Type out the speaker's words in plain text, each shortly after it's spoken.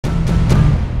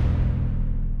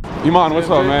Iman, what's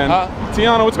up, man?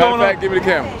 Teyana, what's going on? Give me the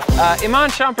camera.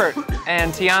 Iman Shumpert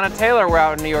and Teyana Taylor were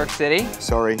out in New York City.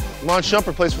 Sorry. Iman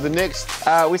Shumpert plays for the Knicks.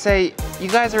 We say, you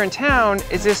guys are in town.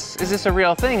 Is this a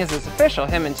real thing? Is this official?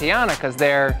 Him and Teyana, because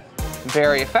they're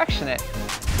very affectionate.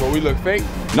 Well, we look fake.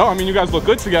 No, I mean, you guys look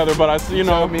good together, but you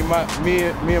know. Me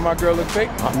and my girl look fake?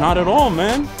 Not at all,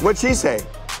 man. What'd she say?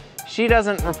 She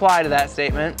doesn't reply to that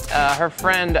statement. Her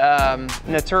friend,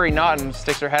 Naturi Naughton,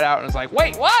 sticks her head out and is like,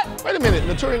 wait, what? Wait a minute,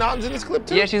 Naturi Naughton's in this clip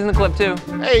too? Yeah, she's in the clip too.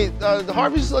 Hey,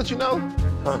 Harvey, just to let you know,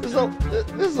 this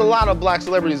is a lot of black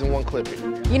celebrities in one clip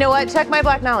here. You know what? Check my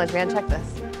black knowledge, man. Check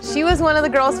this. She was one of the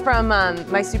girls from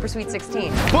my Super Sweet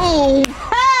 16. Boom!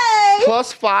 Hey!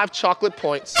 +5 chocolate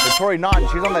points. Naturi Naughton,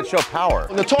 she's on that show Power.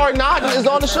 Naturi Naughton is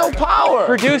on the show Power.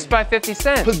 Produced by 50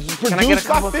 Cent. Can I get a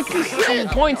couple by 50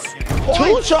 Cent. points?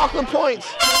 2 chocolate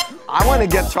points. I want to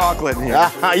get chocolate in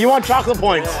here. You want chocolate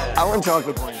points? I want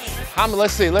chocolate points.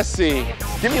 Let's see.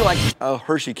 Give me like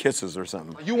Hershey Kisses or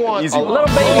something. You want Easy. a Little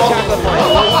baby chocolate points.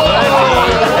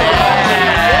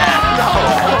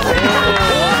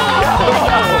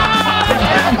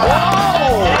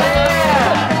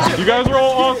 You guys are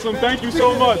all awesome. Thank you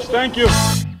so much. Thank you.